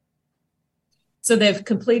 So they've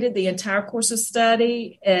completed the entire course of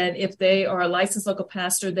study, and if they are a licensed local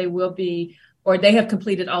pastor, they will be, or they have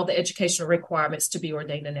completed all the educational requirements to be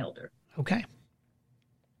ordained an elder. Okay.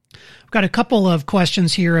 I've got a couple of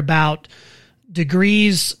questions here about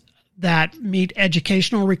degrees that meet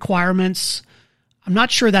educational requirements. I'm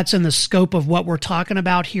not sure that's in the scope of what we're talking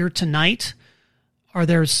about here tonight. Are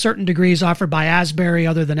there certain degrees offered by Asbury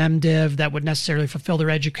other than MDiv that would necessarily fulfill their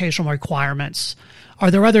educational requirements? Are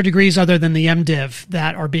there other degrees other than the MDiv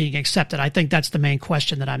that are being accepted? I think that's the main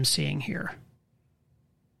question that I'm seeing here.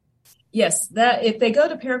 Yes, that if they go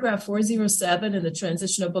to paragraph 407 in the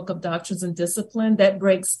Transitional Book of Doctrines and Discipline, that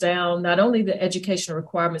breaks down not only the educational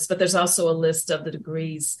requirements, but there's also a list of the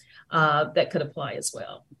degrees that could apply as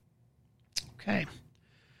well. Okay.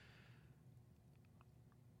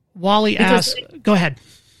 Wally asks, go ahead.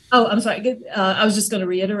 Oh, I'm sorry. I was just going to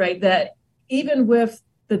reiterate that even with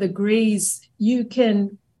the degrees, you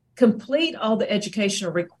can complete all the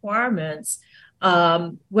educational requirements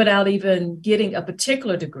without even getting a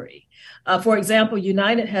particular degree. For example,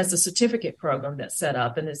 United has a certificate program that's set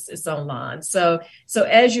up and it's online. So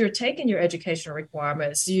as you're taking your educational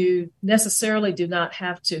requirements, you necessarily do not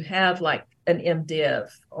have to have like an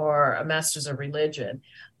MDiv or a Master's of Religion.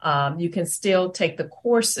 You can still take the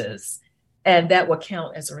courses and that will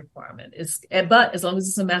count as a requirement. But as long as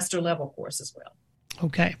it's a master level course as well.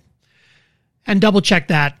 Okay. And double check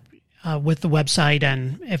that with the website.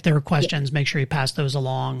 And if there are questions, make sure you pass those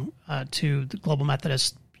along to the Global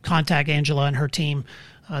Methodist. Contact Angela and her team.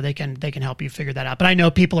 They can help you figure that out. But I know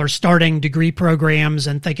people are starting degree programs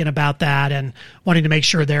and thinking about that and wanting to make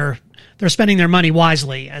sure they're spending their money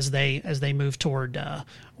wisely as they move toward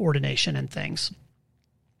ordination and things.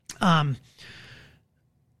 Let's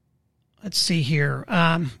see here.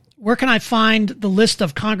 Where can I find the list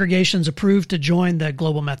of congregations approved to join the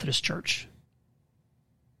Global Methodist Church?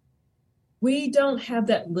 We don't have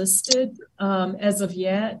that listed as of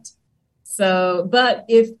yet. So, but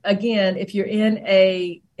if you're in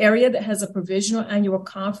a area that has a provisional annual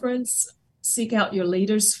conference, seek out your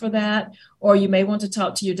leaders for that, or you may want to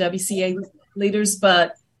talk to your WCA leaders,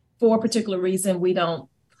 but for a particular reason, we don't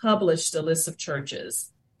publish the list of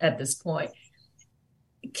churches at this point.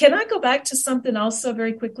 Can I go back to something also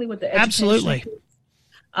very quickly with the education? Absolutely.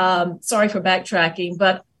 Sorry for backtracking,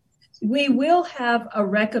 but we will have a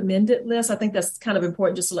recommended list. I think that's kind of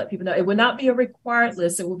important just to let people know. It will not be a required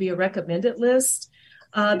list. It will be a recommended list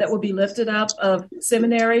that will be lifted up of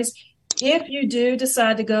seminaries. If you do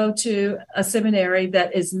decide to go to a seminary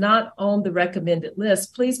that is not on the recommended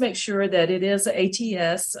list, please make sure that it is an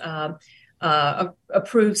ATS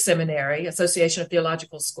approved seminary, Association of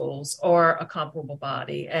Theological Schools, or a comparable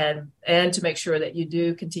body, and to make sure that you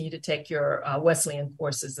do continue to take your Wesleyan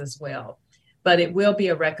courses as well. But it will be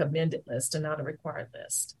a recommended list and not a required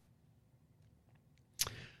list.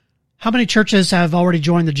 How many churches have already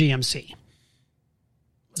joined the GMC?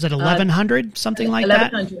 Was it 1,100, something like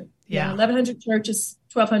 1,100. that? Yeah, 1,100 churches,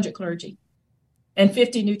 1,200 clergy, and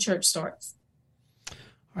 50 new church starts. All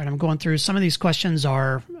right, I'm going through. Some of these questions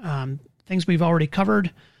are things we've already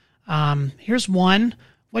covered. Here's one.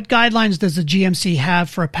 What guidelines does the GMC have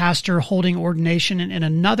for a pastor holding ordination in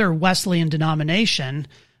another Wesleyan denomination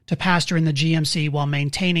to pastor in the GMC while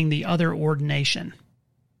maintaining the other ordination?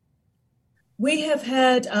 We have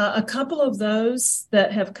had a couple of those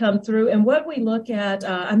that have come through. And what we look at,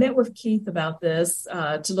 I met with Keith about this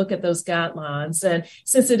to look at those guidelines. And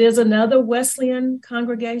since it is another Wesleyan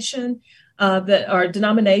congregation or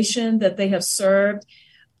denomination that they have served,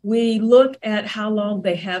 we look at how long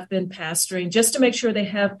they have been pastoring just to make sure they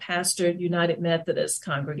have pastored United Methodist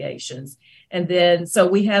congregations. And then, so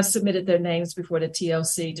we have submitted their names before the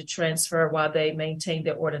TLC to transfer while they maintain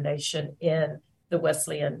their ordination in the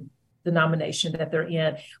Wesleyan denomination that they're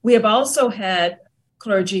in. We have also had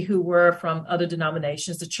clergy who were from other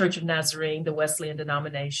denominations, the Church of Nazarene, the Wesleyan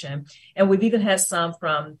denomination, and we've even had some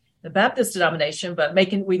from the Baptist denomination, but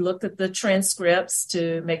we looked at the transcripts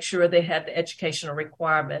to make sure they had the educational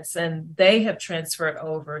requirements, and they have transferred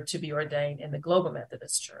over to be ordained in the Global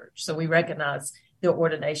Methodist Church. So we recognize their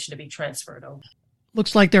ordination to be transferred over.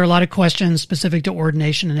 Looks like there are a lot of questions specific to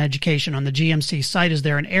ordination and education on the GMC site. Is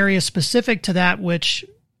there an area specific to that which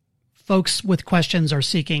folks with questions are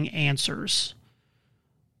seeking answers?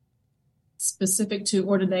 Specific to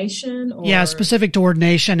ordination? Or? Yeah, specific to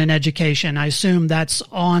ordination and education. I assume that's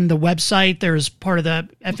on the website. There's part of the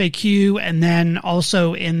FAQ and then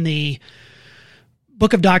also in the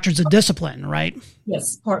Book of Doctrines and Discipline, right?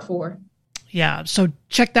 Yes, part 4. Yeah, so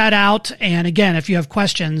check that out. And again, if you have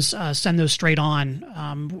questions, send those straight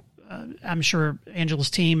on. I'm sure Angela's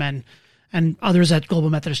team and others at Global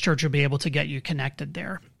Methodist Church will be able to get you connected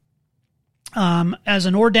there. As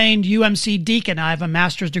an ordained UMC deacon, I have a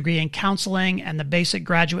master's degree in counseling and the basic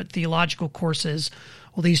graduate theological courses.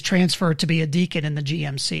 Will these transfer to be a deacon in the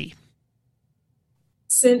GMC?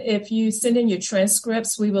 If you send in your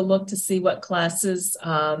transcripts, we will look to see what classes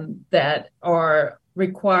that are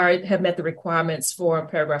required, have met the requirements for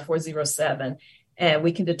paragraph 407. and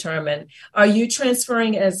we can determine. Are you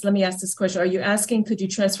transferring let me ask this question. Are you asking, could you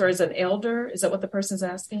transfer as an elder? Is that what the person's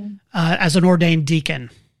asking? As an ordained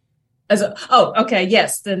deacon. Okay.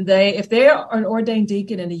 Yes. Then if they are an ordained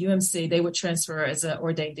deacon in the UMC, they would transfer as an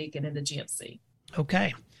ordained deacon in the GMC.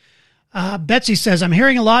 Okay. Betsy says, I'm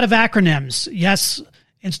hearing a lot of acronyms. Yes,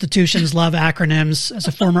 institutions love acronyms. As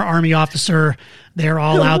a former Army officer, they're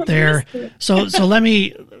all out there. So let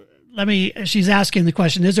me, she's asking the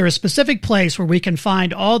question, is there a specific place where we can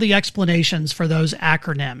find all the explanations for those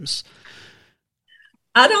acronyms?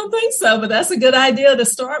 I don't think so, but that's a good idea to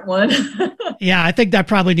start one. Yeah, I think that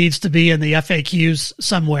probably needs to be in the FAQs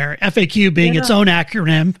somewhere. FAQ being its own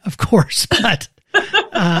acronym, of course, but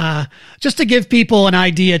just to give people an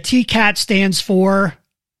idea, TCAT stands for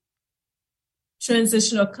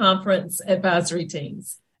Transitional Conference Advisory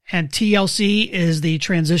Teams. And TLC is the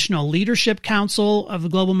Transitional Leadership Council of the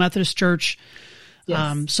Global Methodist Church.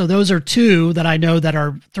 Yes. So those are two that I know that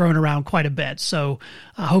are thrown around quite a bit. So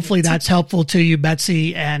hopefully that's helpful to you,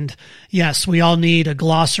 Betsy. And yes, we all need a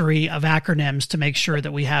glossary of acronyms to make sure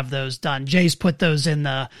that we have those done. Jay's put those in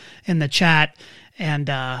the chat. And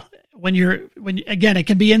again, it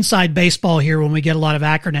can be inside baseball here when we get a lot of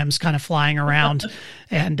acronyms kind of flying around,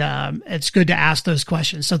 and it's good to ask those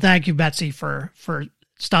questions. So thank you, Betsy, for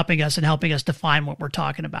stopping us and helping us define what we're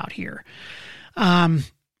talking about here.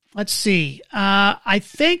 Let's see. I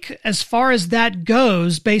think as far as that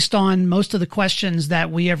goes, based on most of the questions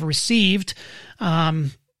that we have received,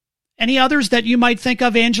 any others that you might think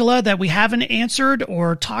of, Angela, that we haven't answered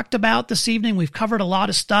or talked about this evening? We've covered a lot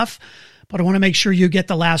of stuff, but I want to make sure you get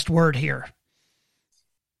the last word here.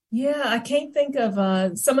 Yeah, I can't think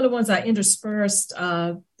of some of the ones I interspersed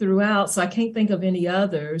throughout, so I can't think of any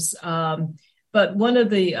others. But one of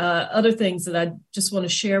the other things that I just want to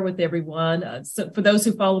share with everyone, so for those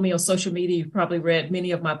who follow me on social media, you've probably read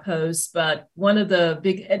many of my posts, but one of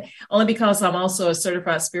the only because I'm also a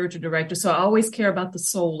certified spiritual director, so I always care about the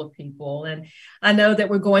soul of people. And I know that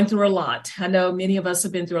we're going through a lot. I know many of us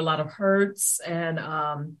have been through a lot of hurts. And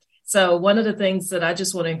so one of the things that I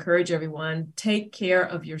just want to encourage everyone, take care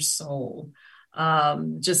of your soul.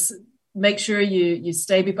 Just make sure you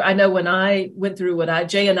stay before. I know when I went through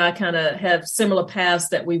Jay and I kind of have similar paths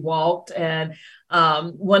that we walked. And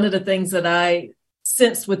one of the things that I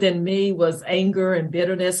sensed within me was anger and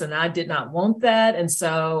bitterness, and I did not want that. And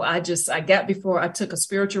so I got before I took a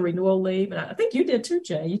spiritual renewal leave. And I think you did too,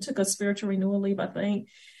 Jay. You took a spiritual renewal leave, I think.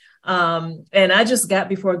 And I just got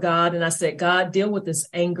before God and I said, God, deal with this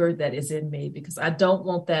anger that is in me, because I don't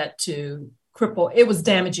want that to cripple. It was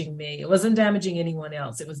damaging me. It wasn't damaging anyone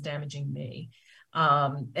else. It was damaging me.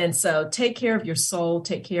 And so take care of your soul,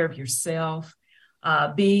 take care of yourself,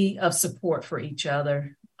 be of support for each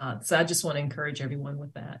other. So I just want to encourage everyone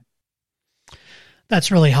with that.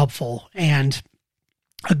 That's really helpful. And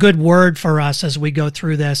a good word for us as we go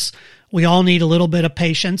through this. We all need a little bit of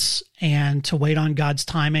patience and to wait on God's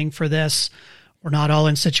timing for this. We're not all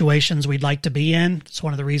in situations we'd like to be in. It's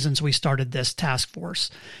one of the reasons we started this task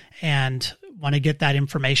force and want to get that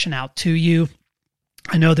information out to you.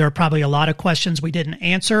 I know there are probably a lot of questions we didn't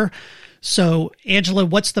answer. So, Angela,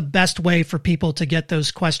 what's the best way for people to get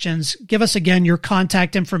those questions? Give us again your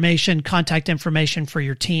contact information for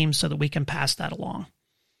your team so that we can pass that along.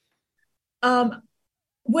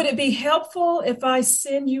 Would it be helpful if I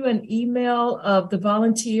send you an email of the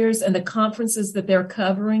volunteers and the conferences that they're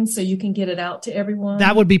covering so you can get it out to everyone?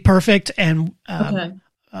 That would be perfect. And okay.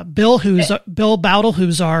 Bill Bowdle,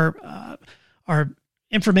 who's our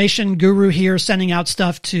information guru here, sending out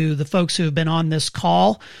stuff to the folks who have been on this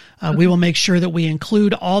call. We will make sure that we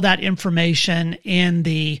include all that information in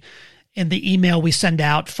the email we send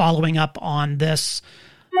out following up on this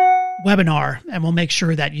webinar, and we'll make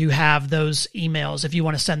sure that you have those emails. If you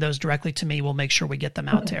want to send those directly to me, we'll make sure we get them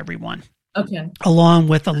out to everyone. Okay. Along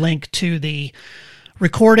with a link to the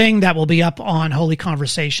recording that will be up on Holy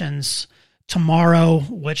Conversations tomorrow,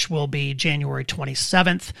 which will be January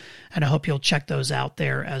 27th. And I hope you'll check those out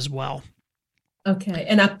there as well. Okay.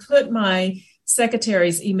 And I put my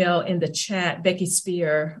secretary's email in the chat, Becky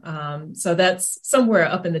Spear. So that's somewhere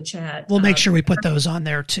up in the chat. We'll make sure we put those on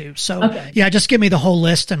there too. So yeah, just give me the whole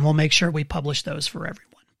list and we'll make sure we publish those for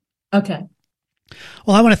everyone. Okay.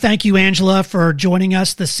 Well, I want to thank you, Angela, for joining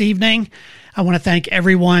us this evening. I want to thank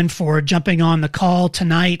everyone for jumping on the call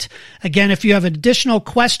tonight. Again, if you have additional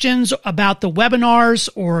questions about the webinars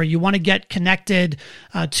or you want to get connected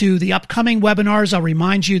to the upcoming webinars, I'll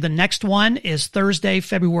remind you the next one is Thursday,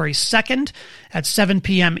 February 2nd at 7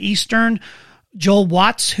 p.m. Eastern. Joel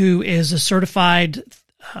Watts, who is a certified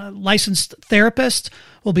licensed therapist,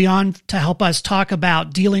 will be on to help us talk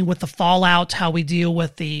about dealing with the fallout, how we deal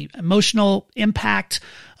with the emotional impact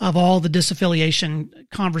of all the disaffiliation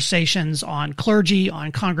conversations on clergy,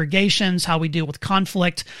 on congregations, how we deal with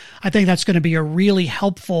conflict. I think that's going to be a really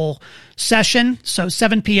helpful session. So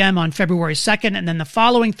 7 p.m. on February 2nd, and then the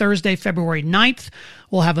following Thursday, February 9th,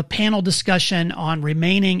 we'll have a panel discussion on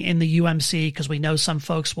remaining in the UMC, because we know some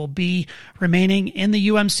folks will be remaining in the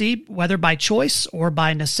UMC, whether by choice or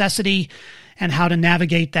by necessity, and how to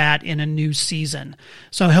navigate that in a new season.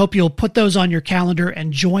 So I hope you'll put those on your calendar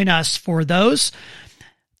and join us for those.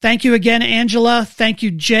 Thank you again, Angela. Thank you,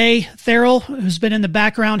 Jay Therrell, who's been in the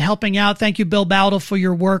background helping out. Thank you, Bill Bowdle, for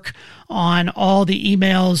your work on all the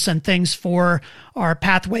emails and things for our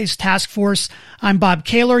Pathways Task Force. I'm Bob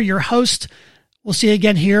Kaler, your host. We'll see you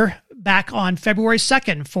again here back on February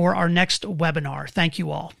 2nd for our next webinar. Thank you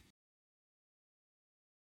all.